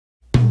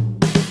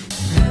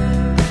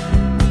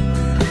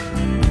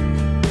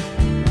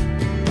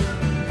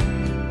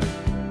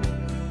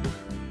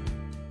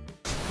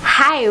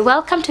Hi,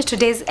 welcome to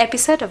today's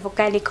episode of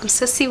Organic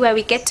Msosi, where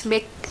we get to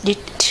make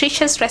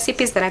nutritious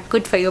recipes that are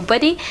good for your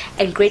body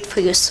and great for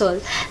your soul.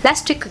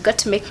 Last week we got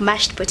to make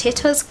mashed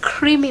potatoes,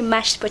 creamy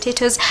mashed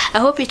potatoes. I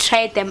hope you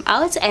tried them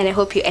out and I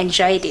hope you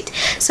enjoyed it.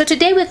 So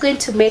today we're going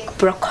to make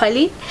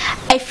broccoli.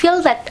 I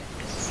feel that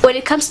when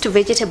it comes to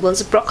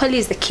vegetables, broccoli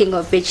is the king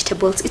of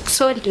vegetables. It's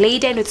so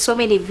laden with so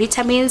many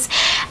vitamins,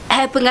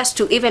 helping us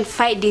to even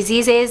fight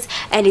diseases,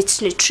 and it's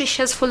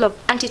nutritious, full of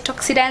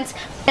antioxidants,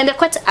 and they're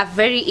quite a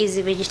very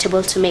easy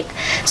vegetable to make.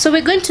 So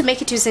we're going to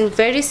make it using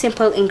very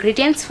simple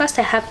ingredients. First,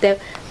 I have the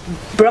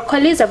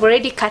broccolis. I've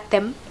already cut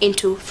them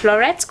into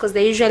florets because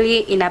they're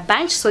usually in a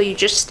bunch, so you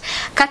just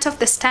cut off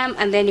the stem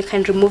and then you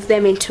can remove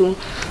them into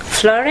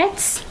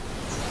florets.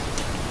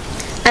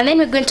 And then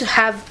we're going to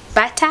have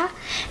butter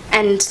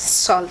and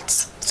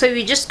salt. So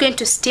we're just going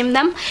to steam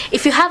them.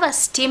 If you have a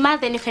steamer,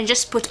 then you can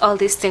just put all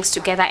these things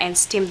together and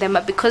steam them.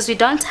 But because we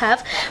don't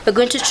have, we're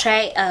going to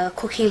try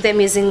cooking them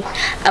using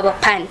our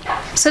pan.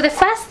 So the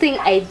first thing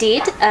I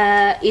did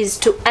is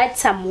to add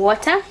some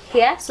water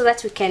here so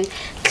that we can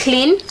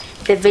clean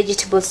the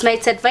vegetables. Now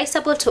it's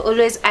advisable to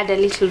always add a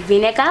little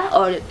vinegar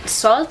or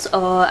salt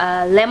or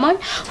lemon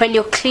when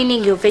you're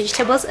cleaning your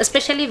vegetables,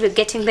 especially if you're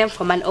getting them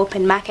from an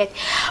open market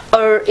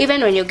or even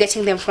when you're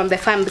getting them from the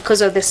farm,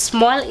 because of the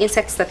small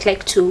insects that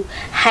like to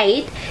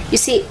hide. You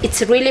see,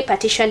 it's really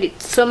partitioned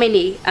with so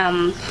many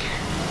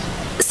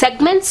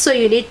segments, so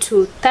you need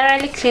to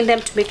thoroughly clean them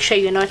to make sure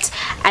you're not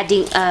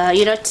adding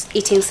you're not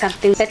eating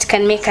something that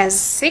can make us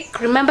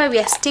sick. Remember, we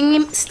are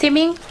steaming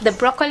the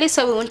broccoli,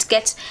 so we won't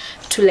get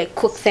to like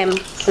cook them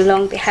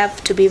long. They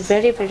have to be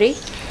very, very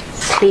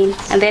clean.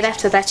 And then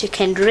after that you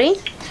can drain.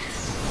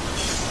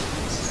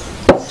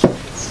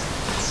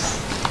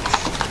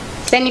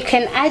 Then you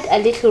can add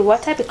a little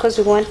water because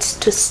we want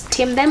to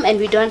steam them and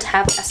we don't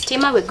have a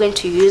steamer. We're going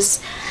to use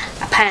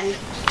a pan.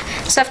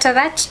 So after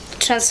that,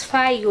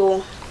 transfer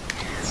your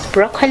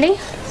broccoli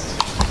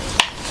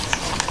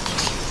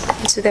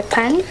into the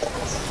pan.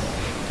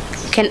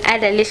 You can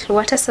add a little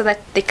water so that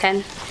they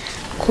can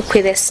cook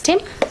with the steam.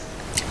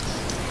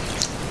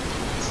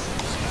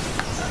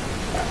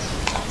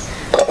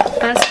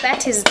 Once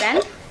that is done,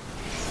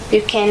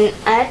 you can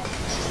add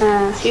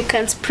you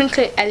can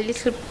sprinkle a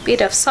little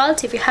bit of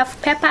salt. If you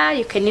have pepper,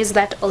 you can use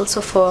that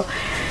also for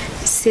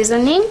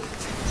seasoning.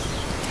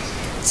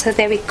 So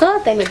there we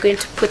go. Then we're going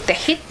to put the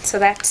heat so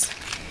that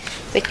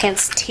we can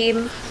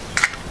steam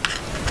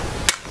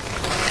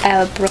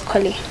our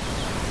broccoli.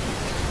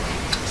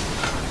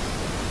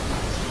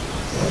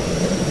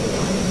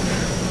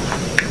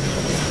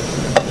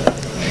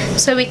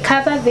 So we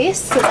cover this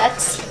so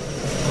that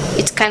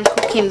it can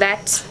cook in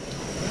that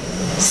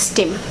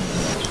steam.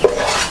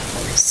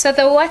 So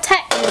the water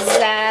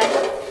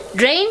is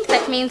drained.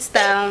 That means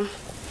the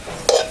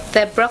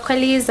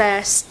broccolis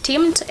are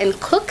steamed and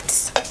cooked.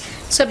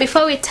 So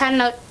before we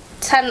turn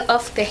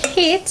off the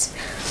heat,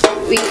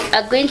 we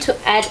are going to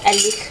add a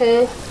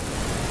little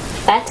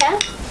butter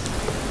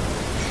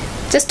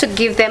just to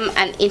give them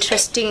an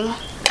interesting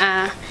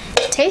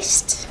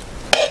taste.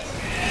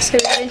 So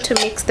we're going to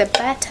mix the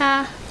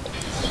butter.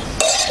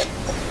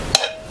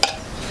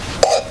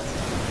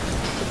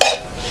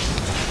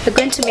 We're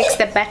going to mix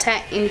the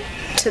butter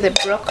into the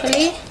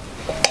broccoli.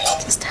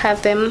 Just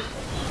have them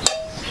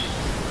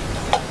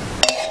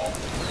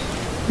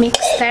mix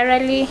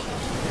thoroughly.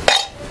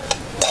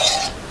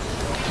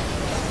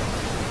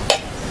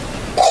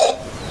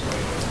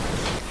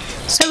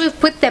 So we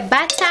put the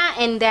butter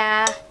and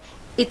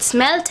it's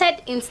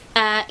melted in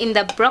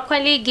the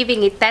broccoli,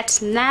 giving it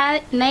that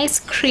nice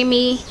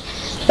creamy,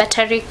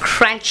 buttery,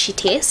 crunchy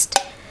taste.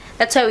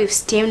 That's why we've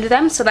steamed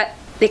them, so that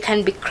they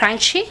can be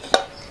crunchy.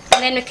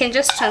 And then we can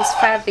just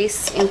transfer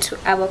this into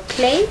our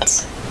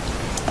plate.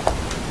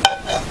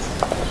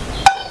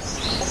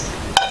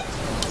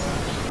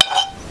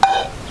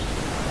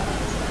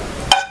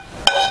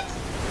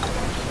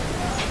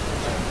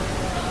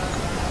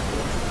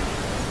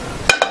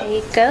 There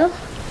you go.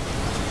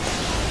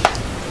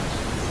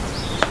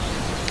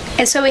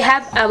 And so we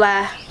have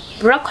our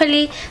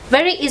broccoli.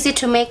 Very easy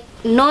to make.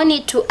 No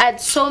need to add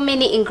so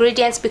many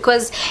ingredients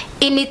because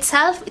in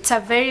itself it's a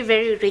very,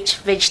 very rich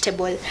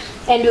vegetable,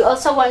 and we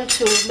also want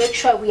to make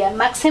sure we are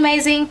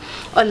maximizing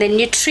on the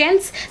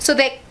nutrients. So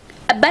the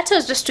butter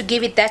is just to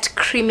give it that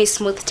creamy,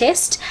 smooth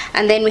taste,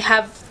 and then we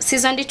have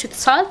seasoned it with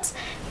salt.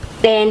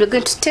 Then we're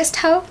going to taste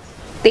how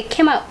they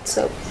came out.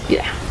 So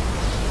yeah.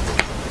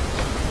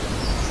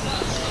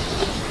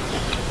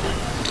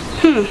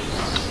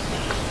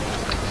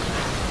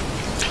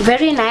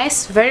 Very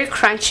nice, very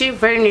crunchy,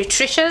 very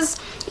nutritious.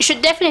 You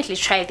should definitely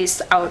try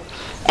this out.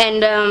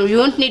 And you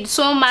won't need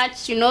so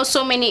much,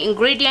 so many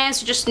ingredients.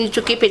 You just need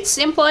to keep it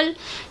simple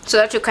so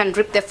that you can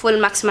reap the full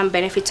maximum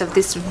benefits of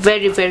this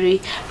very,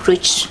 very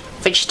rich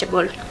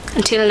vegetable.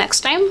 Until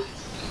next time.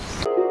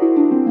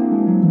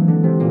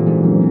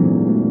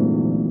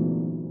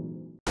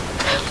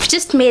 We've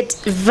just made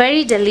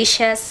very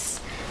delicious,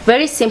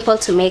 very simple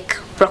to make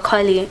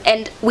broccoli,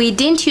 and we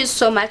didn't use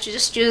so much. We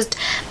just used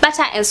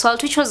butter and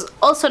salt, which was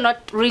also not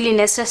really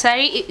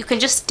necessary. You can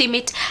just steam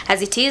it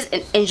as it is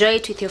and enjoy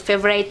it with your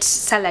favorite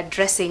salad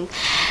dressing.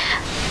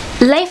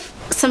 Life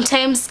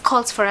sometimes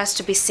calls for us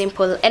to be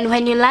simple, and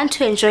when you learn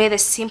to enjoy the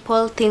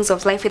simple things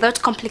of life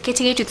without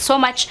complicating it with so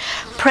much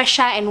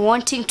pressure and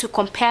wanting to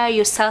compare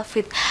yourself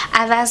with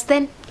others,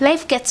 then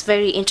life gets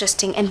very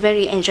interesting and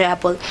very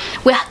enjoyable.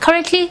 We are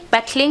currently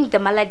battling the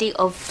malady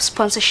of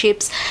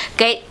sponsorships,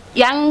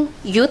 young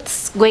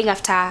youths going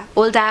after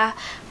older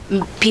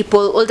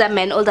people, older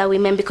men, older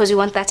women, because we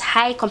want that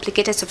high,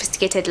 complicated,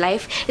 sophisticated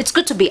life. It's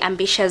good to be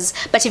ambitious,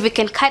 but if we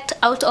can cut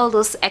out all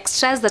those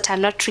extras that are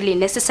not really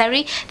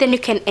necessary, then you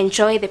can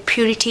enjoy the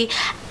purity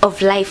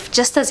of life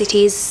just as it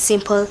is,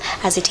 simple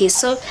as it is.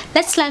 So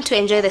let's learn to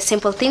enjoy the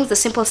simple things, the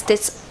simple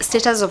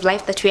status of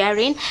life that we are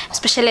in,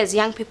 especially as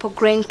young people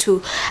growing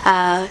to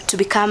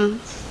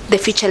become the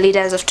future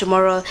leaders of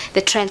tomorrow,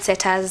 the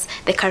trendsetters,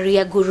 the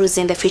career gurus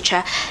in the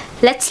future.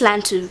 Let's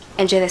learn to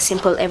enjoy the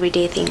simple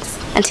everyday things.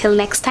 Until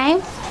next time,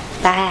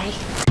 bye.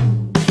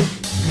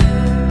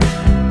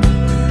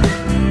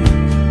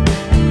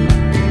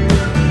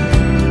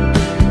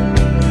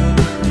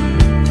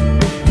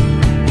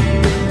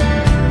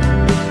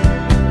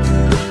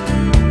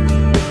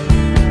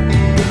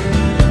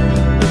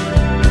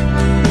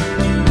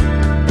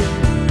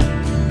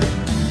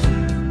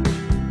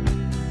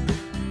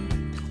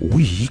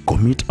 We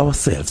commit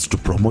ourselves to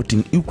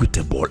promoting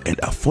equitable and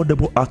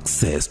affordable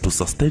access to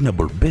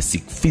sustainable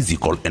basic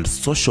physical and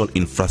social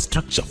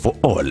infrastructure for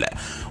all,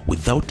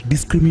 without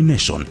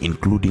discrimination,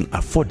 including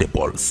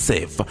affordable,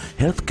 safe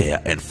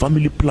healthcare and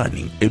family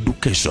planning,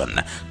 education,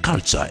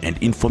 culture and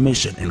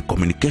information and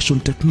communication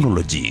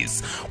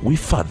technologies. We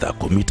further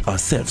commit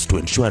ourselves to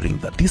ensuring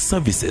that these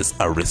services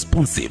are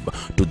responsive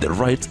to the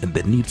rights and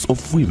the needs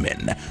of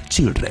women,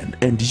 children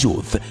and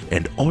youth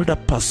and older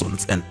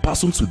persons and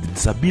persons with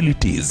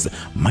disabilities,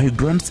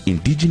 migrants,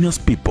 indigenous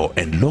people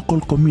and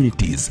local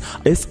communities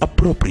as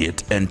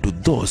appropriate, and to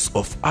those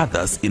of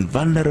others in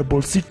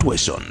vulnerable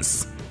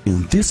situations.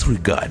 In this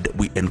regard,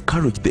 we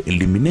encourage the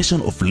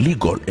elimination of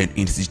legal and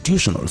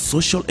institutional,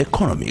 social,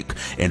 economic,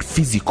 and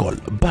physical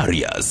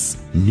barriers.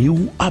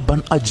 New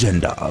Urban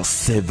Agenda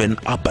 7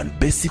 Urban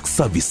Basic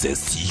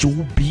Services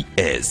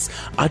UBS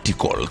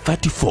Article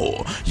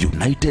 34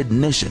 United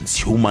Nations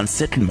Human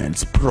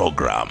Settlements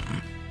Program.